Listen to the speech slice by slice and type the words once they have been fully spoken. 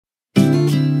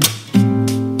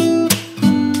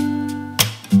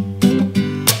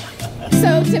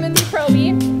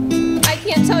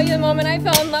moment I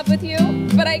fell in love with you,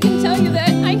 but I can tell you that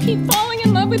I keep falling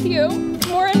in love with you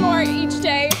more and more each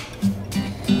day.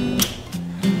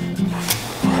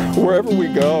 Wherever we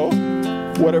go,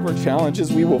 whatever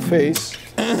challenges we will face,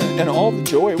 and all the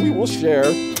joy we will share,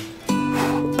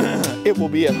 it will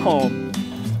be at home,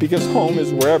 because home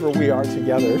is wherever we are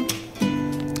together.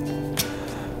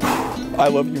 I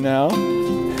love you now,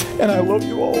 and I love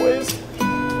you always.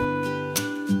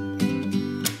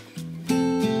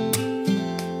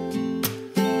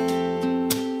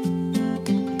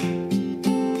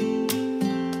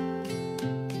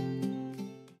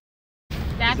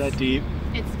 Is that deep?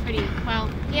 It's pretty, well,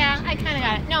 yeah, I kind of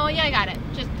got it. No, yeah, I got it.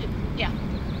 Just, yeah.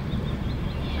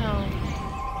 Oh.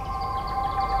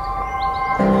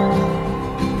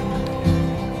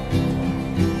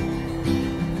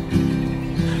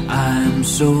 I'm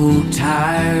so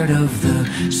tired of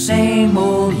the same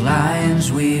old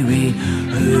lines we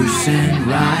rehearse and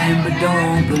rhyme but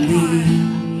don't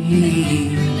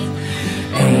believe.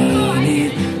 Ain't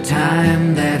it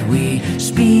time that we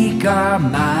speak our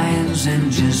minds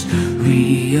and just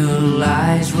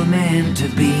realize we're meant to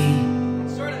be?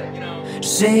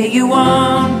 Say you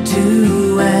want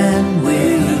to and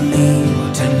we'll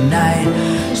leave tonight.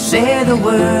 Say the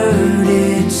word,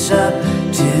 it's up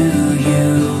to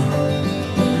you.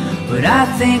 But I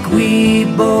think we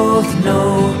both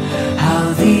know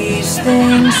how these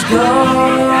things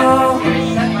go.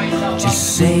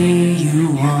 Just say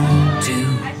you want to.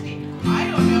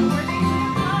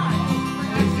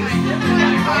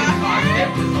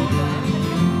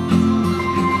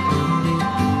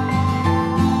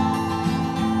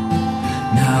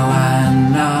 Now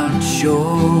I'm not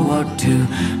sure what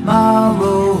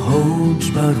tomorrow holds,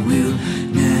 but we'll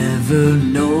never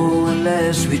know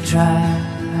unless we try.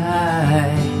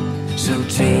 So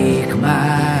take my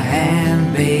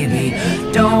hand, baby,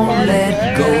 don't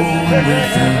let go.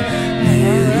 With a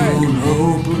little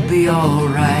hope we'll be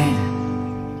alright.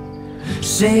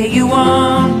 Say you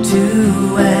want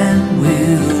to and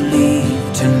we'll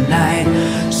leave tonight.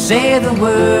 Say the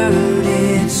word,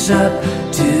 it's up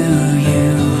to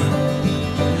you.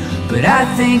 But I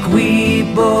think we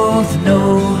both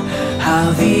know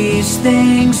how these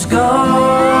things go.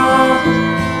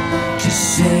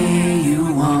 Just say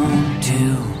you want to.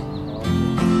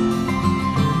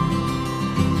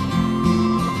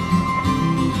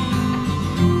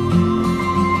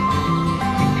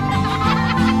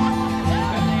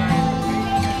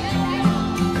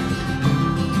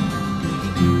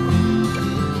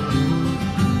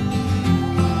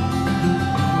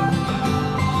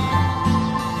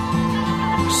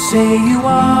 Say you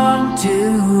want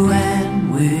to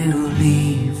and we'll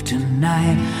leave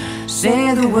tonight.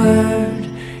 Say the word,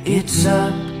 it's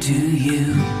up to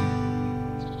you.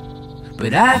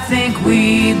 But I think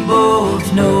we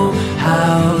both know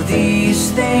how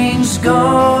these things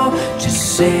go.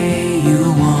 Just say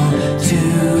you want to.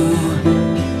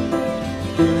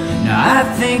 Now I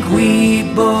think we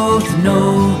both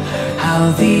know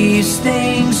how these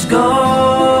things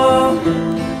go.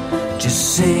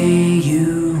 Just say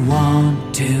you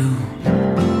want to.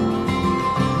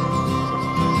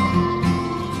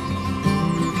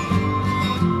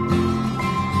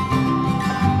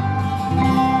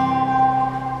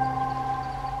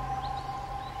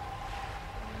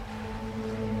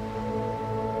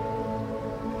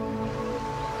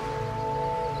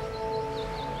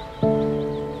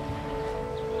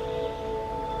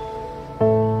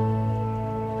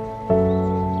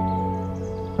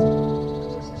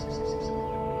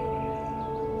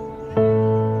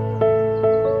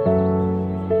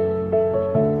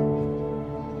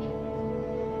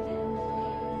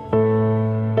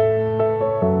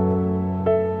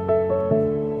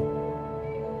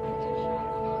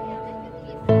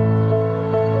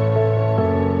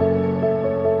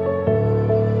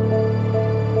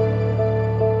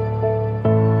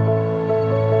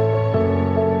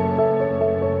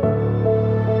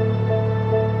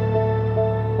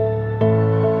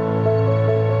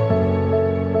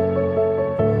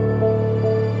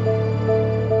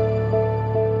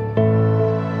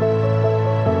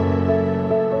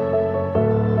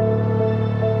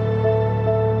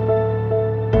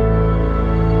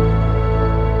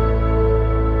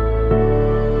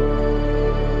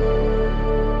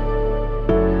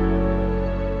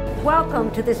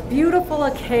 Welcome to this beautiful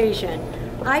occasion.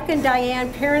 Ike and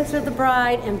Diane, parents of the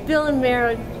bride, and Bill and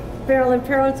Marilyn,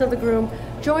 parents of the groom,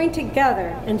 join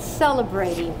together in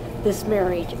celebrating this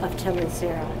marriage of Tim and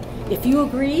Sarah. If you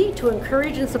agree to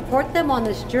encourage and support them on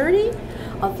this journey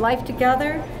of life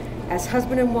together as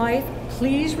husband and wife,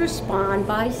 please respond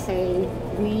by saying,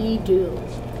 "We do."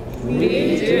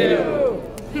 We do.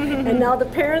 And now the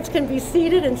parents can be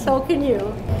seated and so can you.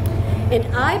 And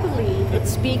I believe it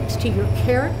speaks to your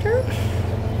character.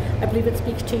 I believe it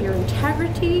speaks to your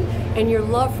integrity and your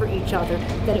love for each other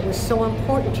that it was so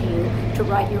important to you to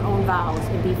write your own vows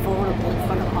and be vulnerable in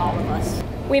front of all of us.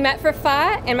 We met for pho,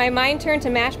 and my mind turned to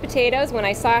mashed potatoes when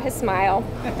I saw his smile.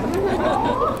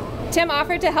 Tim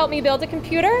offered to help me build a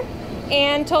computer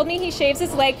and told me he shaves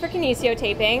his leg for kinesio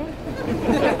taping.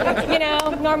 You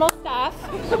know, normal stuff.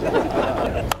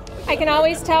 I can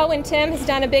always tell when Tim has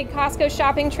done a big Costco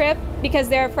shopping trip because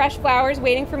there are fresh flowers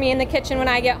waiting for me in the kitchen when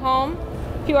I get home.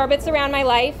 He orbits around my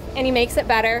life and he makes it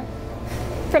better.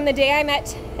 From the day I met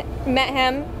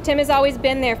him, Tim has always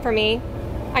been there for me.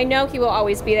 I know he will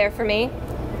always be there for me.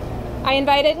 I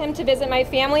invited him to visit my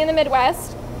family in the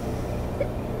Midwest.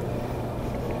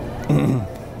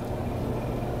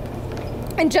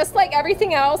 And just like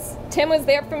everything else, Tim was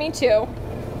there for me too.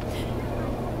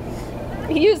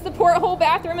 He used the porthole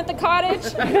bathroom at the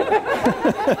cottage.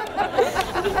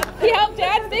 He helped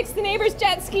Dad fix the neighbor's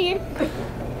jet ski.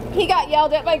 He got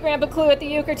yelled at by Grandpa Clue at the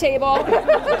euchre table.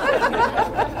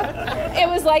 It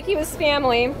was like he was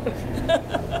family.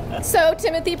 So,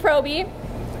 Timothy Proby,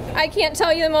 I can't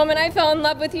tell you the moment I fell in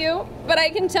love with you, but I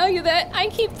can tell you that I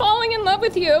keep falling in love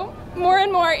with you more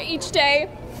and more each day.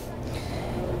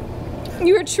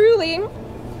 You are truly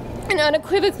and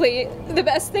unequivocally the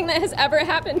best thing that has ever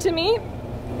happened to me.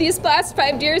 These last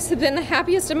 5 years have been the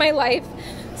happiest of my life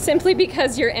simply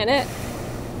because you're in it.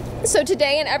 So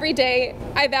today and every day,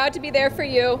 I vow to be there for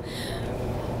you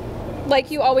like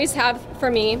you always have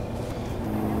for me.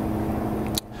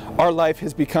 Our life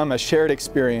has become a shared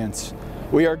experience.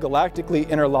 We are galactically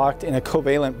interlocked in a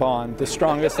covalent bond, the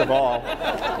strongest of all.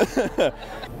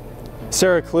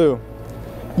 Sarah Clue,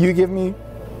 you give me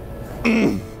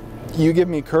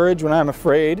courage when I'm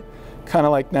afraid, kind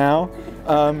of like now.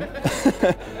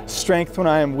 Strength when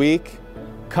I am weak,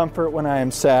 comfort when I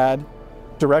am sad,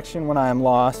 direction when I am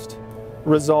lost,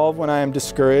 resolve when I am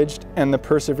discouraged, and the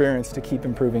perseverance to keep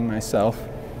improving myself.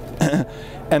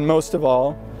 And most of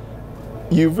all,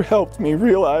 you've helped me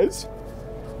realize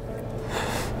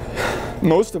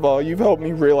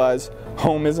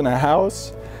home isn't a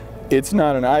house, it's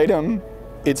not an item,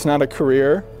 it's not a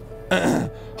career.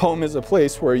 Home is a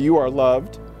place where you are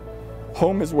loved.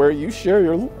 Home is where you share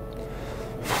your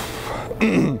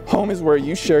home is where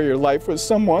you share your life with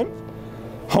someone.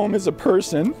 Home is a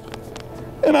person,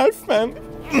 and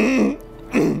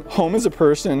home is a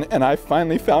person, and I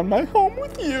finally found my home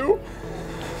with you.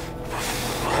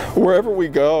 Wherever we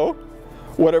go,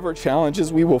 whatever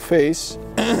challenges we will face,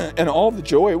 and all the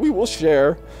joy we will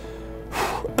share,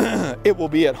 it will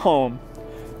be at home,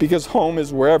 because home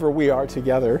is wherever we are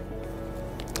together.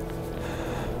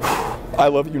 I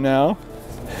love you now,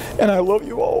 and I love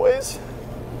you always.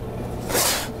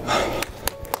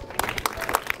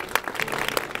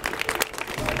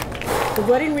 The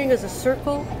wedding ring is a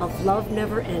circle of love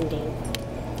never ending.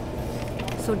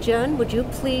 So Jen, would you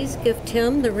please give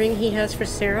Tim the ring he has for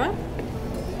Sarah?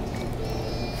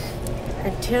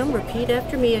 And Tim, repeat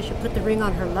after me as you put the ring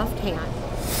on her left hand.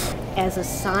 As a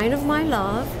sign of my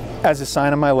love. As a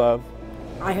sign of my love.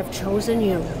 I have chosen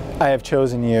you. I have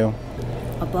chosen you.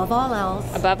 Above all else.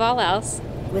 Above all else.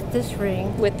 With this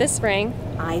ring. With this ring.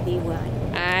 I thee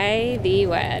wed. I thee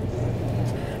wed.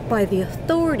 By the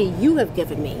authority you have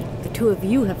given me, the two of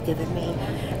you have given me,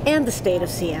 and the state of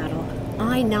Seattle,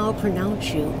 I now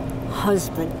pronounce you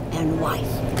husband and wife.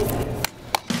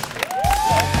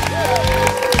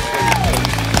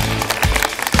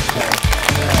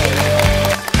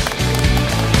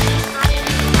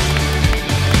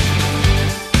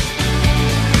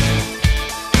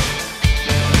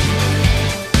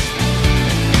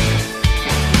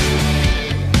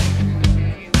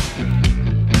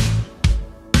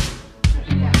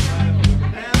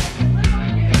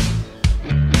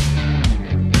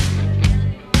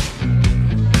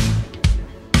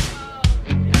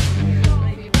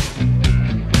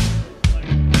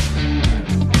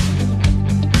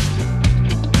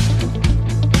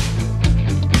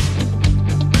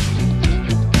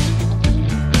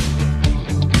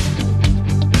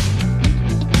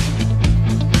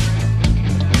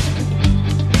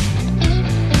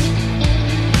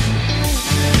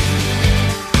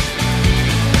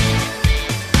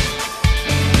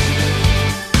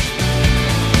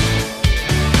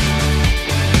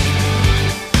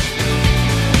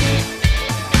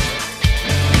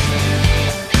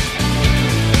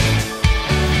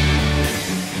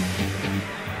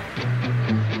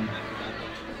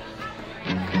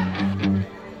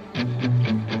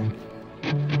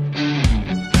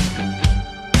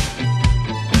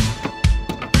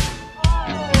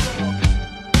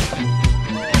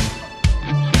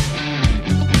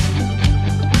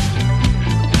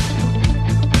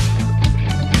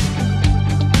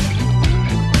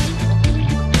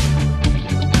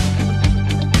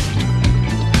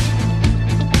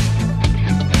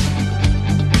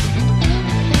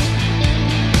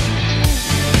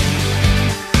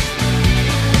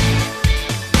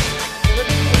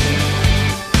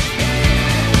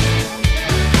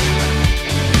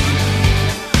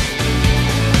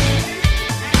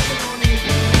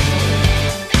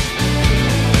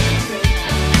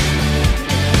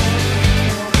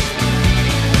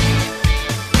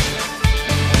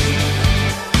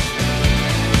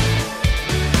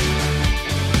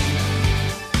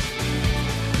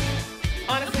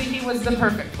 a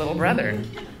perfect little brother.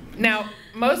 Now,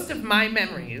 most of my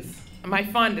memories, my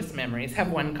fondest memories,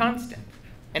 have one constant,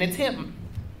 and it's him.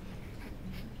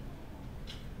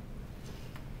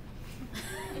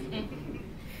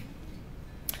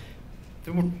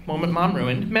 The moment Mom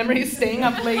ruined. Memories staying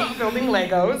up late building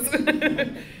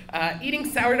Legos, eating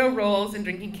sourdough rolls and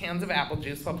drinking cans of apple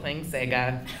juice while playing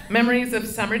Sega. Memories of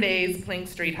summer days playing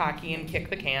street hockey and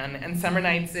kick the can, and summer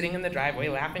nights sitting in the driveway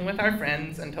laughing with our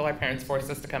friends until our parents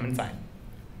forced us to come inside.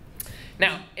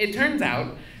 Now, it turns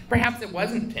out, perhaps it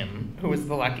wasn't Tim who was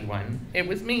the lucky one. It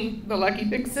was me, the lucky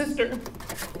big sister.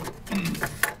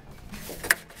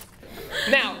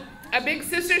 Now, a big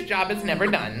sister's job is never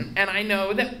done, and I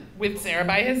know that with Sarah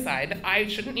by his side, I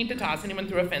shouldn't need to toss anyone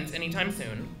through a fence anytime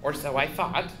soon, or so I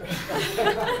thought.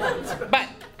 But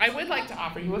I would like to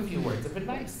offer you a few words of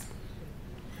advice.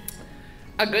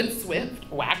 A good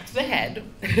swift whack to the head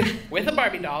with a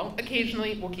Barbie doll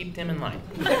occasionally will keep Tim in line.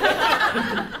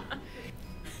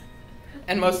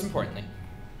 And most importantly,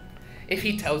 if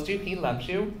he tells you he loves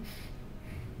you,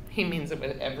 he means it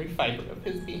with every fiber of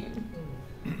his being.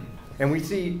 And we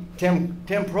see Tim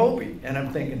Proby, and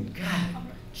I'm thinking, God,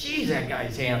 geez, that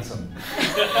guy's handsome.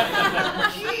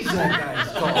 Geez, that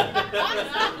guy's tall.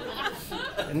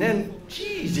 And then,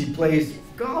 geez, he plays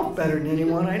golf better than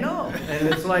anyone I know. And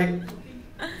it's like,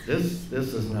 this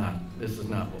is not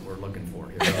what we're looking for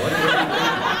here.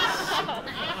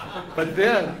 But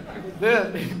then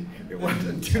it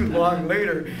wasn't too long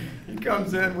later, he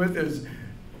comes in with his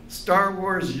Star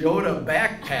Wars Yoda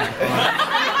backpack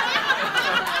on.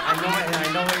 I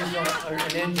know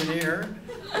he's an engineer,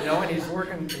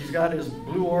 and he's got his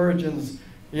Blue Origins,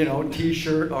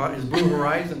 t-shirt on, his Blue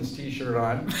Horizons t-shirt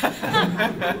on.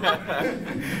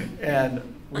 And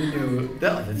we knew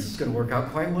that this is going to work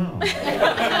out quite well.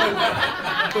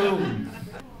 Boom.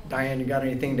 Diane, you got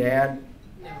anything to add?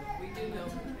 No, we do know.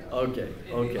 Okay.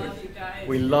 We love you guys.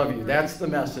 We love you. That's the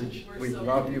message. We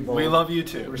love you both. We love you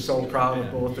too. We're so proud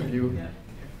of both of you.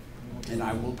 And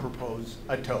I will propose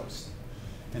a toast.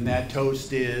 And that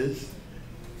toast is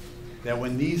that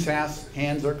when these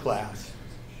hands are clasped,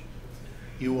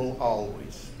 you will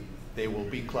always, they will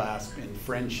be clasped in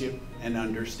friendship and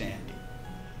understanding.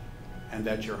 And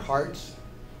that your hearts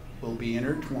will be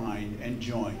intertwined and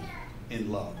joined in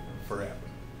love forever.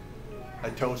 A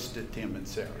toast to Tim and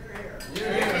Sarah.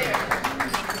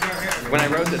 When I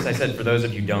wrote this, I said, for those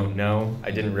of you who don't know, I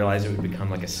didn't realize it would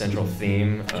become like a central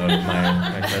theme of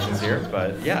my presence here.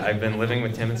 But yeah, I've been living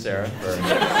with Tim and Sarah for a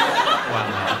while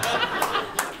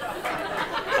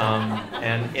now.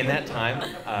 And in that time,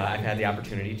 I've had the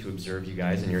opportunity to observe you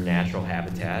guys in your natural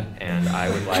habitat, and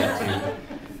I would like to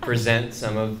present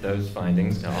some of those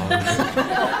findings to all of you.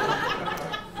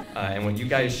 And what you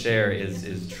guys share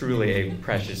is truly a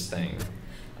precious thing.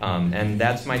 And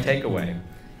that's my takeaway,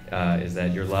 is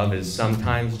that your love is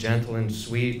sometimes gentle and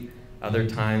sweet, other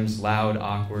times loud,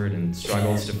 awkward, and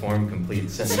struggles to form complete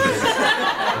sentences.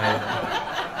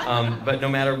 But no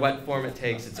matter what form it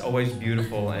takes, it's always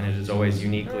beautiful and it is always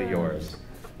uniquely yours.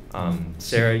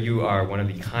 Sarah, you are one of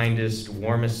the kindest,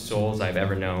 warmest souls I've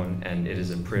ever known, and it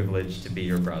is a privilege to be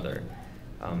your brother.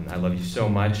 I love you so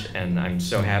much, and I'm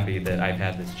so happy that I've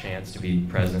had this chance to be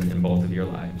present in both of your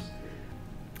lives.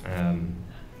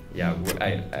 Yeah,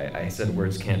 I said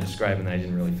words can't describe, and I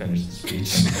didn't really finish the speech.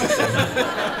 So,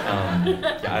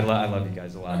 yeah, I love you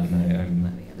guys a lot, and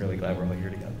I'm really glad we're all here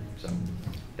together. So,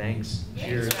 thanks.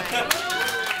 Cheers.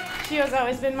 She has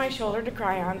always been my shoulder to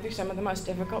cry on through some of the most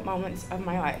difficult moments of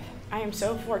my life. I am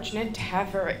so fortunate to have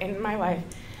her in my life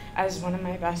as one of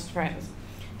my best friends.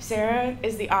 Sarah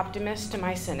is the optimist to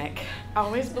my cynic,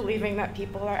 always believing that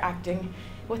people are acting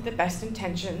with the best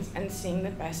intentions and seeing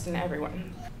the best in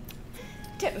everyone.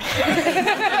 Tim.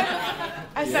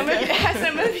 As some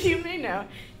of you may know,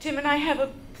 Tim and I have a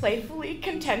playfully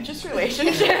contentious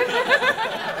relationship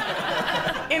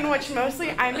in which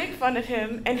mostly I make fun of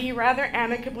him and he rather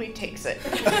amicably takes it.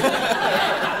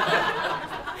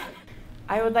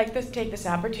 I would like to take this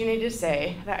opportunity to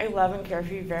say that I love and care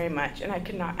for you very much, and I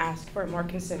could not ask for a more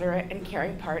considerate and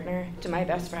caring partner to my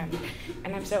best friend,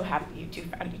 and I'm so happy you two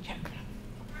found each other.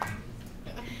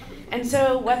 And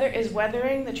so, whether it's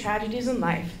weathering the tragedies in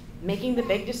life, making the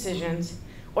big decisions,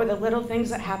 or the little things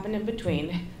that happen in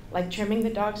between, like trimming the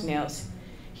dog's nails,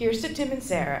 here's to Tim and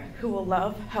Sarah, who will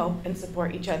love, help, and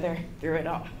support each other through it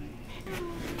all.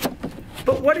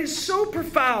 But what is so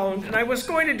profound, and I was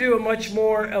going to do a much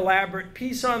more elaborate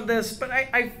piece on this, but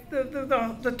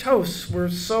the toasts were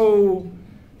so,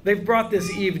 they've brought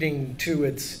this evening to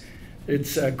its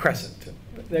crescent.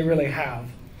 They really have.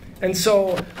 And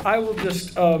so I will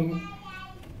just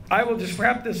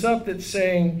wrap this up that's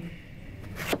saying,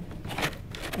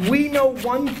 we know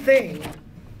one thing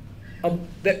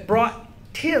that brought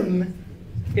Tim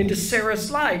into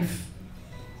Sarah's life,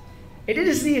 and it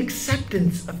is the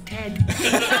acceptance of Ted.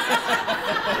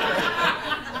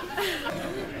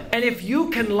 And if you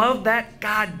can love that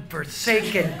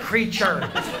God-forsaken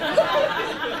creature,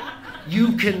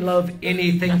 you can love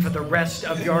anything for the rest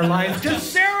of your life. To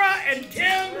Sarah!